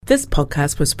This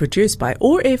podcast was produced by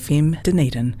OAR FM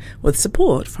Dunedin with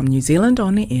support from New Zealand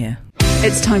On Air.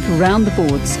 It's time for Round the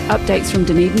Boards, updates from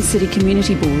Dunedin City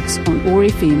Community Boards on OAR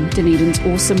FM, Dunedin's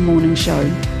awesome morning show.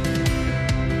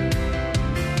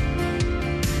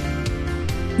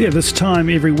 Yeah, this time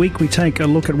every week we take a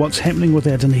look at what's happening with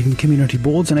our Dunedin Community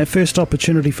Boards, and our first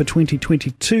opportunity for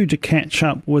 2022 to catch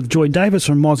up with Joy Davis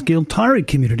from Mosgiel Taieri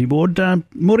Community Board.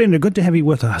 Morena, good to have you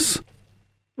with us.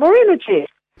 Morena, Jeff.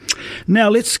 Now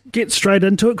let's get straight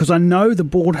into it, because I know the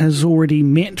board has already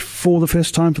met for the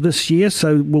first time for this year,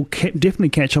 so we'll definitely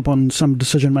catch up on some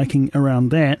decision making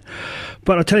around that.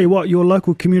 But I tell you what, your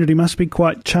local community must be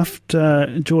quite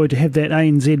chuffed, Joy, to have that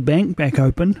ANZ Bank back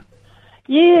open.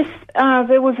 Yes,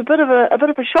 there was a bit of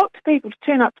a shock to people to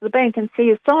turn up to the bank and see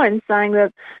a sign saying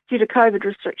that due to COVID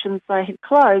restrictions they had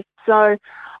closed. So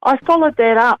I followed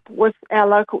that up with our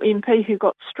local MP, who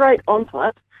got straight onto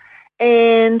it,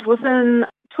 and within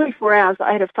 24 hours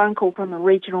I had a phone call from the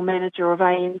regional manager of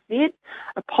ANZ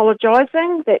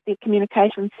apologising that their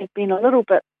communications had been a little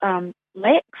bit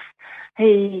lax.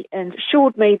 He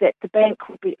assured me that the bank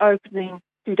would be opening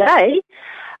today,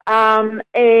 and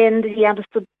he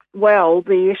understood well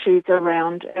the issues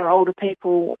around our older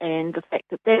people and the fact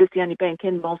that that is the only bank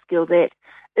in Mosgiel that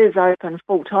is open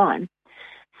full time.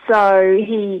 So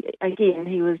he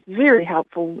was very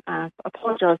helpful,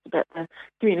 apologised about the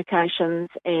communications,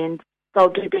 and they'll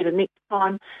do better next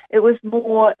time. It was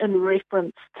more in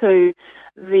reference to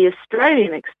the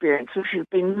Australian experience, which has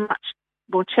been much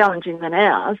more challenging than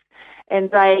ours,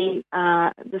 and they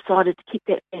decided to keep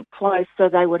that bank closed so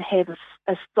they would have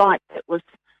a site that was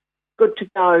good to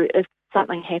go if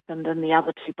something happened in the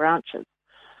other two branches.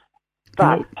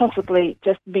 But possibly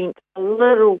just meant a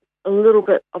little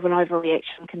bit of an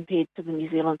overreaction compared to the New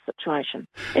Zealand situation.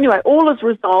 Anyway, all is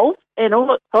resolved, and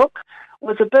all it took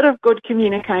was a bit of good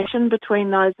communication between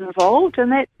those involved,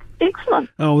 and that's excellent.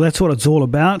 Oh, that's what it's all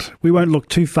about. We won't look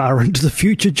too far into the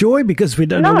future, Joy, because we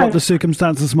don't know what the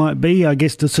circumstances might be. I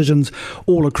guess decisions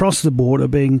all across the board are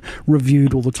being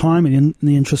reviewed all the time in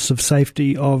the interests of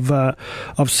safety of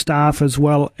staff as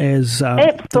well as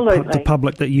the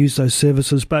public that use those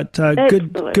services. But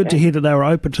good to hear that they were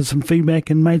open to some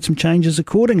feedback and made some changes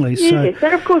accordingly. Yes,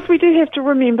 and of course we do have to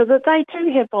remember that they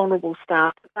do have vulnerable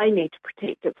staff that they need to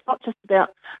protect. It's not just about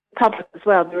the public as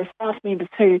well. There are staff members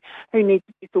who need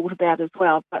to be thought about as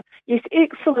well. But yes,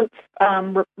 excellent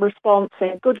response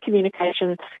and good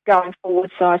communication going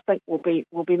forward. So I think we'll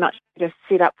be much better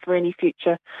set up for any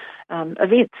future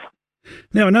events.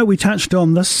 Now, I know we touched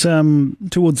on this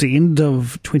towards the end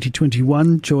of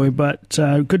 2021, Joy, but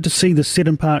good to see the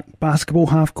Seddon Park basketball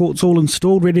half courts all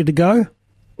installed, ready to go.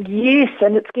 Yes,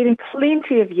 and it's getting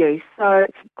plenty of use. So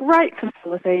it's a great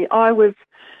facility. I was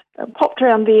popped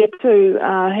around there to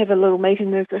have a little meeting.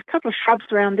 There's a couple of shrubs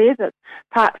around there that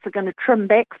Parks are going to trim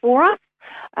back for us,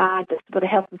 just a bit of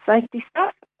health and safety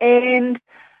stuff. And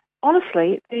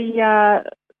honestly, the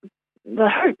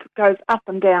hoop goes up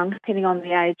and down depending on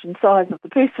the age and size of the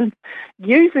person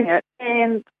using it,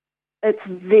 and it's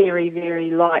very,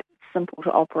 very light, simple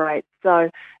to operate. So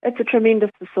it's a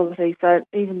tremendous facility. So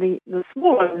even the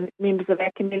smaller members of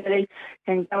our community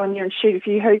can go in there and shoot a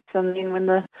few hoops, and then when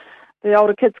the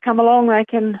older kids come along, they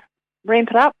can ramp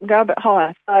it up and go a bit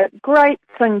higher. So great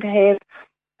thing to have.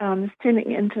 It's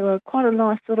turning into quite a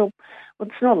nice little, well,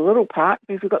 it's not a little park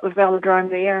because we've got the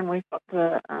velodrome there, and we've got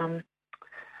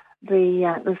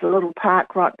there's a little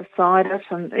park right beside it,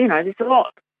 and there's a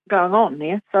lot going on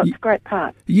there, so it's a great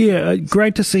park. Yeah,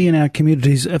 great to see in our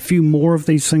communities a few more of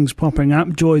these things popping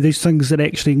up, Joy, these things that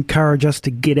actually encourage us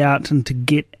to get out and to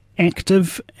get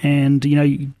active, and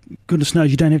goodness knows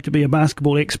you don't have to be a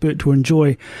basketball expert to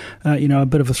enjoy a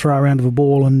bit of a throw around of a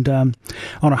ball and on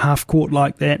a half court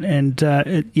like that, and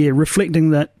reflecting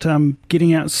that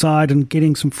getting outside and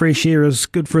getting some fresh air is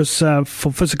good for us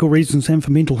for physical reasons and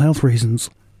for mental health reasons.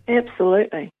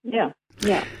 Absolutely, yeah.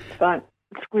 So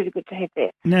it's really good to have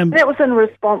that. Now, that was in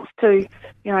response to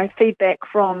feedback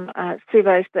from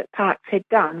surveys that Parks had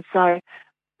done, so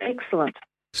excellent.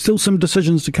 Still some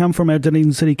decisions to come from our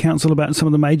Dunedin City Council about some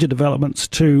of the major developments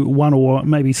to one or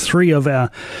maybe three of our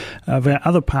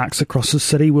other parks across the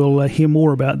city. We'll hear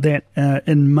more about that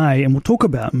in May, and we'll talk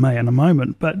about May in a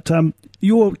moment. But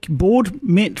your board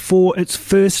met for its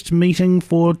first meeting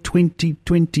for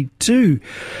 2022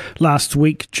 last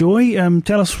week. Joy,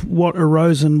 tell us what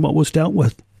arose and what was dealt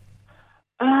with.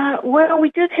 Well,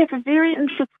 we did have a very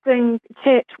interesting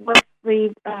chat with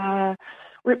the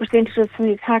representatives from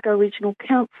the Otago Regional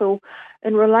Council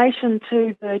in relation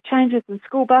to the changes in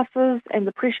school buses and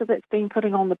the pressure that's been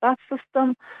putting on the bus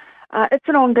system. It's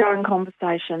an ongoing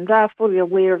conversation. They're fully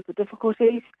aware of the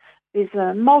difficulties. There's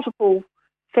multiple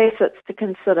facets to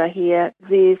consider here.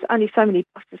 There's only so many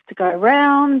buses to go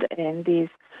around, and there's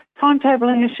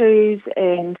timetabling issues,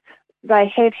 and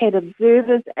they have had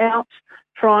observers out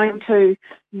trying to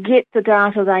get the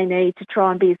data they need to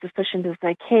try and be as efficient as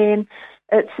they can.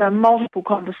 It's a multiple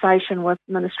conversation with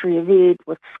Ministry of Ed,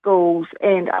 with schools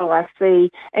and ORC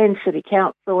and City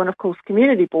Council and, of course,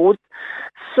 community boards.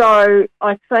 So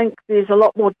I think there's a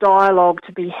lot more dialogue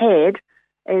to be had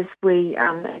as we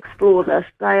explore this.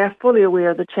 They are fully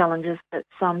aware of the challenges that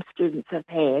some students have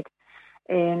had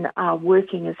and are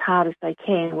working as hard as they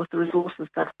can with the resources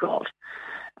they've got.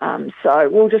 So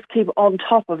we'll just keep on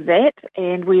top of that,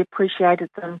 and we appreciated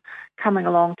them coming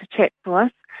along to chat to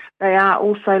us. They are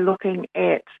also looking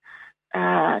at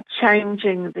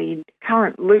changing the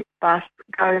current loop bus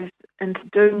that goes into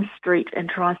Doom Street and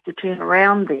tries to turn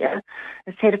around there.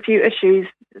 It's had a few issues.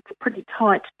 It's a pretty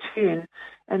tight turn,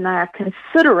 and they are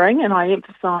considering, and I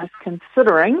emphasise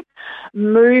considering,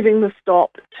 moving the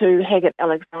stop to Haggett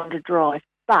Alexandra Drive.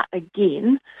 But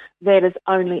again, that is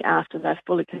only after they've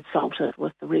fully consulted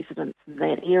with the residents in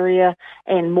that area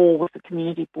and more with the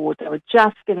community board. They were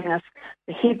just giving us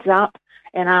the heads up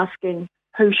and asking,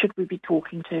 who should we be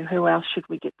talking to? Who else should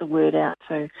we get the word out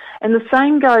to? And the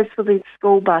same goes for these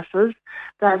school buses.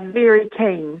 They're very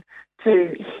keen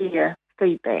to hear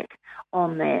feedback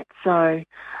on that. So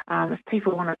if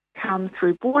people want to come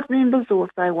through board members, or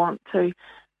if they want to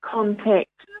contact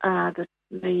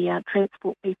the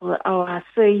transport people at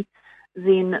ORC,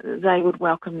 then they would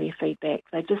welcome their feedback.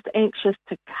 They're just anxious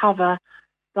to cover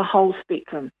the whole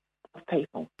spectrum of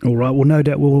people. All right. Well, no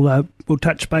doubt we'll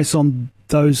touch base on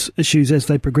those issues as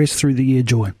they progress through the year,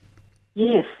 Joy.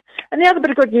 Yes. And the other bit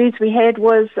of good news we had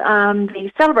was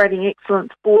the Celebrating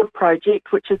Excellence Board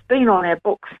project, which has been on our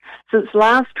books since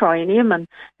last triennium and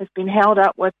has been held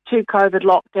up with 2 COVID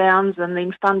lockdowns and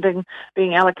then funding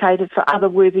being allocated for other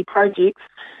worthy projects.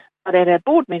 But at our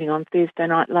board meeting on Thursday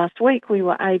night last week, we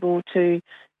were able to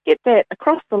get that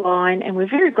across the line, and we're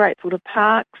very grateful to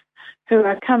Parks, who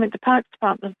are coming to Parks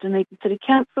Department of Dunedin City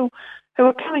Council, who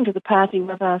are coming to the party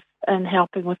with us and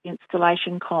helping with the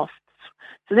installation costs.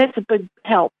 So that's a big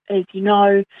help. As you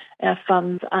know, our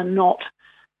funds are not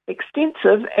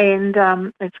extensive, and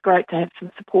it's great to have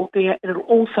some support there. It'll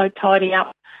also tidy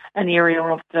up an area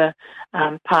of the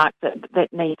park that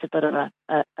needs a bit of a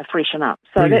freshen up.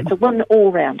 So Brilliant. That's a win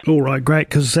all round. All right, great,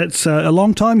 because that's a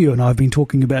long time you and I have been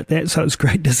talking about that, so it's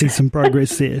great to see some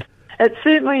progress there. It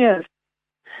certainly is.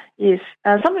 Yes.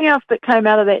 Something else that came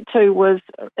out of that too was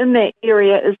in that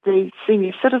area is the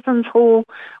Senior Citizens Hall,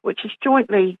 which is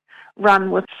jointly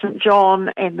run with St John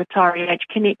and the Taieri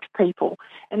Connect people.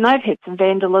 And they've had some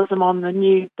vandalism on the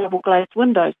new double glazed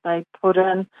windows they put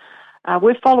in.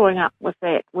 We're following up with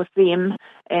that with them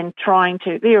and trying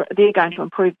to, they're going to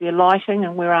improve their lighting,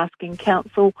 and we're asking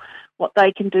council what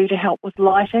they can do to help with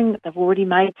lighting. They've already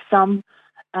made some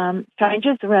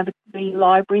changes around the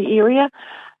library area.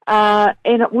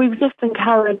 And we've just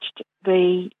encouraged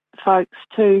the folks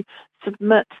to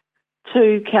submit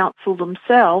to council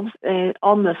themselves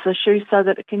on this issue so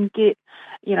that it can get,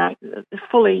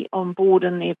 fully on board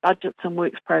in their budgets and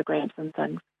works programs and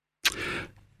things.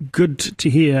 Good to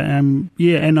hear. And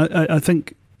I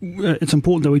think it's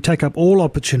important that we take up all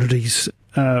opportunities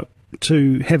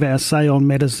to have our say on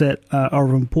matters that are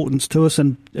of importance to us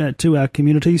and to our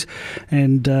communities.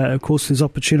 And, of course, there's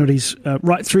opportunities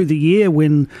right through the year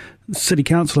when City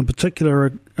Council in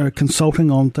particular are consulting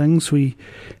on things. We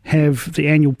have the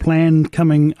annual plan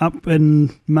coming up in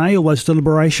May, all those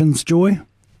deliberations, Joy?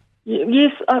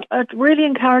 Yes, I'd really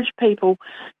encourage people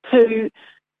to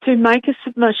make a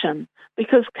submission,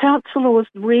 because councillors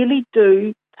really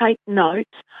do take note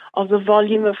of the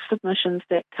volume of submissions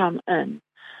that come in.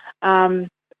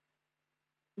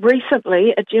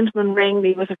 Recently, a gentleman rang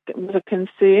me with a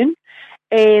concern,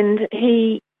 and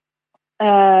his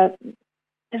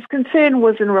concern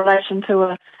was in relation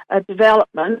to a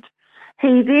development.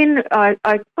 He then, I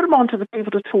put him on to the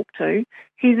people to talk to.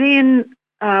 He then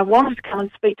wanted to come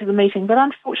and speak to the meeting, but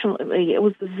unfortunately it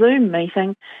was a Zoom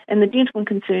meeting, and the gentleman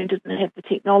concerned didn't have the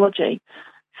technology.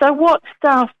 So what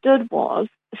staff did was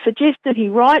suggested he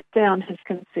write down his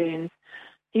concerns.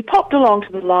 He popped along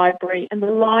to the library, and the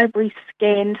library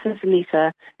scanned his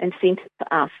letter and sent it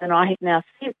to us, and I have now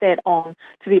sent that on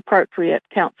to the appropriate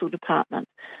council department.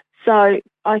 So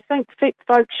I think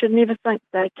folks should never think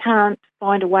they can't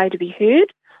find a way to be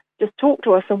heard. Just talk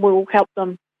to us and we'll help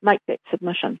them make that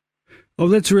submission. Well,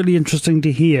 that's really interesting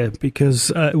to hear,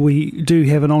 because we do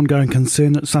have an ongoing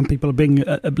concern that some people are being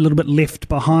a little bit left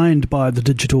behind by the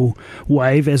digital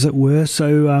wave, as it were.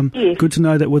 So yes. Good to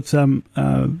know that with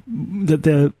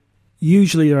that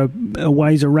usually there are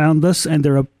ways around this, and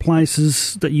there are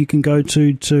places that you can go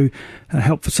to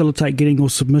help facilitate getting your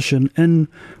submission in,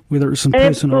 whether it's in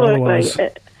person or otherwise.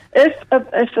 If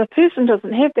a person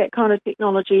doesn't have that kind of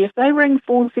technology, if they ring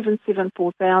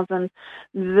 477-4000,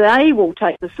 they will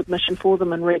take the submission for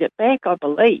them and read it back, I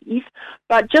believe.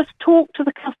 But just talk to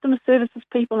the customer services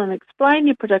people and explain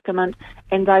your predicament,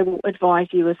 and they will advise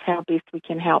you as how best we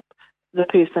can help the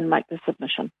person make the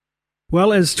submission.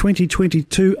 Well, as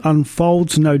 2022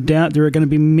 unfolds, no doubt there are going to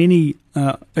be many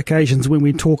occasions when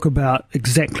we talk about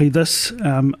exactly this,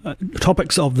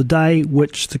 topics of the day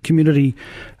which the community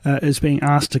is being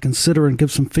asked to consider and give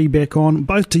some feedback on,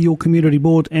 both to your community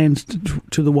board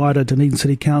and to the wider Dunedin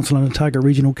City Council and Otago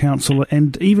Regional Council,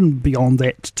 and even beyond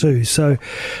that too. So,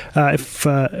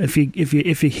 if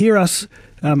you hear us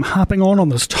harping on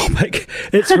this topic,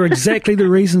 it's for exactly the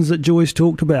reasons that Joyce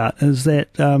talked about, is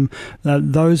that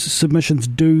those submissions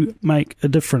do make a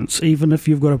difference, even if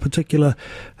you've got a particular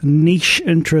niche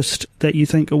interest that you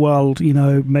think, well,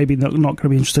 maybe not going to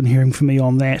be interested in hearing from me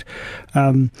on that.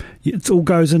 It all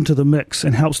goes into the mix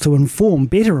and helps to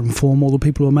better inform all the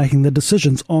people who are making the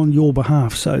decisions on your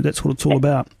behalf. So that's what it's all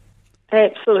about.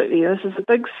 Absolutely. This is a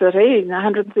big city,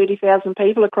 130,000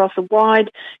 people across a wide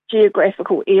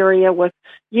geographical area with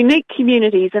unique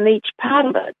communities in each part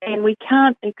of it, and we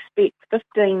can't expect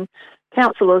 15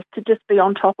 councillors to just be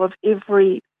on top of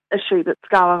every issue that's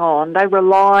going on. They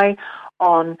rely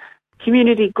on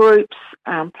community groups,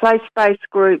 place-based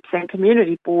groups and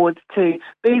community boards to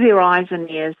be their eyes and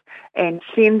ears and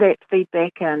send that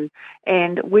feedback in,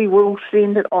 and we will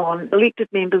send it on. Elected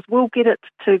members will get it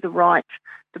to the right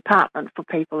department for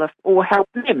people, or help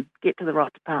them get to the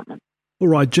right department. All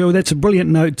right, Joe, that's a brilliant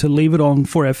note to leave it on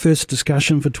for our first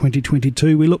discussion for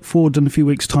 2022. We look forward in a few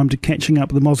weeks' time to catching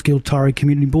up with the Mosgiel Taieri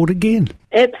Community Board again.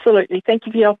 Absolutely. Thank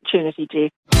you for the opportunity, Jeff.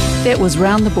 That was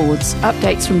Round the Boards,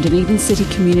 updates from Dunedin City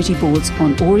Community Boards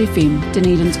on OAR FM,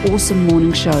 Dunedin's awesome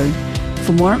morning show.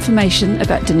 For more information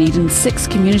about Dunedin's 6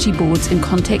 community boards and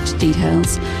contact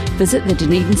details, visit the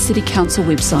Dunedin City Council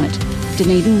website,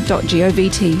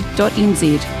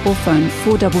 dunedin.govt.nz, or phone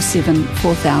 477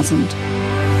 4000.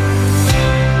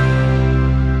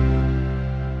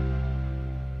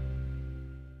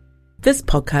 This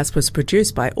podcast was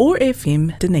produced by OAR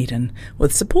FM Dunedin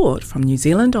with support from New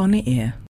Zealand On the Air.